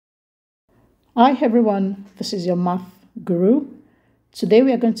Hi everyone, this is your math guru. Today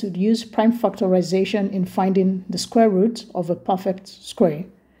we are going to use prime factorization in finding the square root of a perfect square.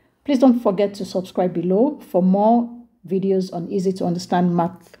 Please don't forget to subscribe below for more videos on easy to understand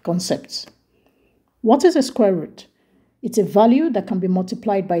math concepts. What is a square root? It's a value that can be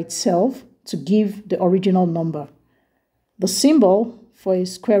multiplied by itself to give the original number. The symbol for a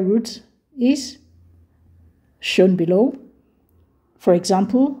square root is shown below. For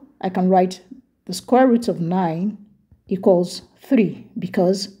example, I can write the square root of 9 equals 3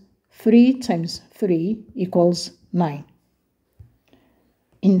 because 3 times 3 equals 9.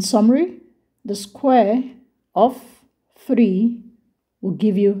 In summary, the square of 3 will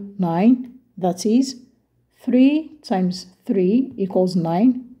give you 9. That is, 3 times 3 equals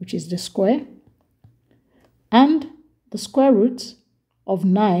 9, which is the square. And the square root of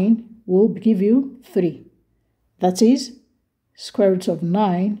 9 will give you 3. That is, square root of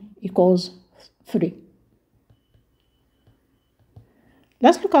 9 equals 3.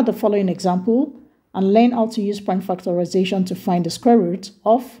 Let's look at the following example and learn how to use prime factorization to find the square root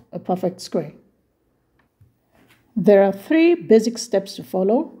of a perfect square. There are 3 basic steps to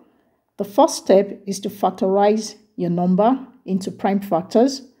follow. The first step is to factorize your number into prime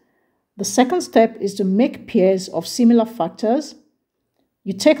factors. The second step is to make pairs of similar factors.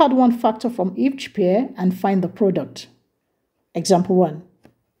 You take out one factor from each pair and find the product. Example 1.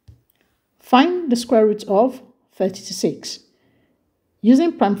 Find the square root of 36.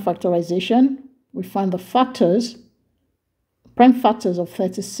 Using prime factorization, we find the prime factors of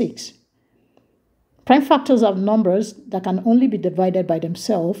 36. Prime factors are numbers that can only be divided by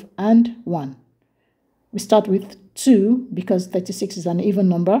themselves and 1. We start with 2 because 36 is an even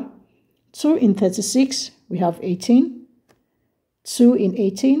number. 2 in 36, we have 18. 2 in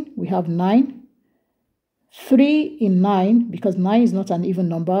 18, we have 9. 3 in 9, because 9 is not an even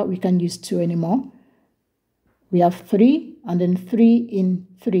number, we can't use 2 anymore. We have 3, and then 3 in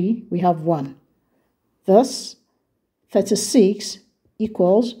 3, we have 1. Thus, 36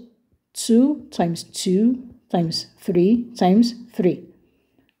 equals 2 times 2 times 3 times 3.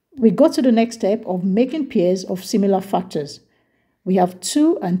 We go to the next step of making pairs of similar factors. We have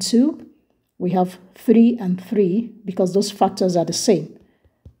 2 and 2. We have 3 and 3 because those factors are the same.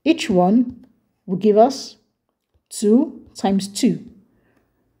 Each one will give us 2 times 2,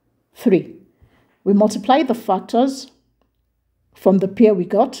 3. We multiply the factors from the pair we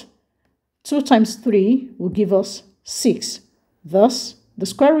got. 2 times 3 will give us 6. Thus, the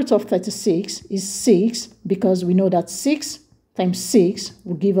square root of 36 is 6 because we know that 6 times 6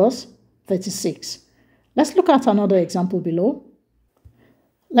 will give us 36. Let's look at another example below.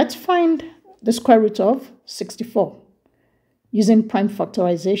 Let's find the square root of 64. Using prime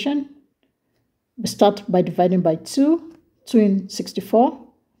factorization, we start by dividing by 2. 2 in 64,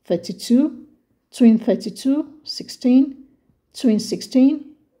 32. 2 in 32, 16. 2 in 16,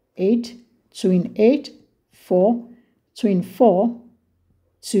 8. 2 in 8, 4. 2 in 4,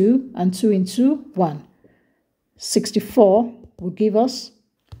 2. And 2 in 2, 1. 64 will give us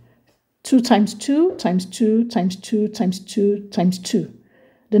 2 times 2 times 2 times 2 times 2 times 2.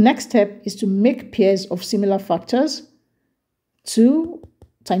 The next step is to make pairs of similar factors. 2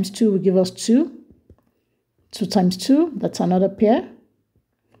 times 2 will give us 2. 2 times 2, that's another pair.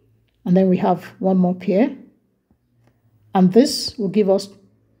 And then we have one more pair. And this will give us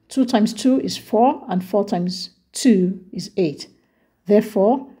 2 times 2 is 4, and 4 times 2 is 8.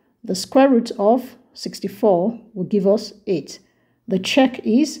 Therefore, the square root of 64 will give us 8. The check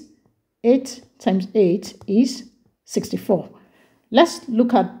is 8 times 8 is 64. Let's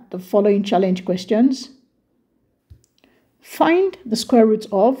look at the following challenge questions. Find the square root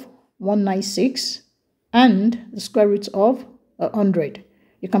of 196 and the square root of 100.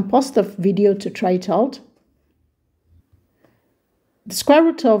 You can pause the video to try it out. The square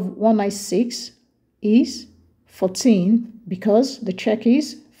root of 196 is 14 because the check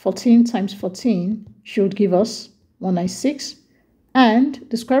is 14 times 14 should give us 196. And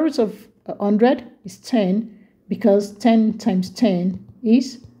the square root of 100 is 10 because 10 times 10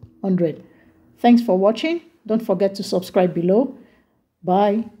 is 100. Thanks for watching. Don't forget to subscribe below.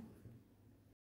 Bye.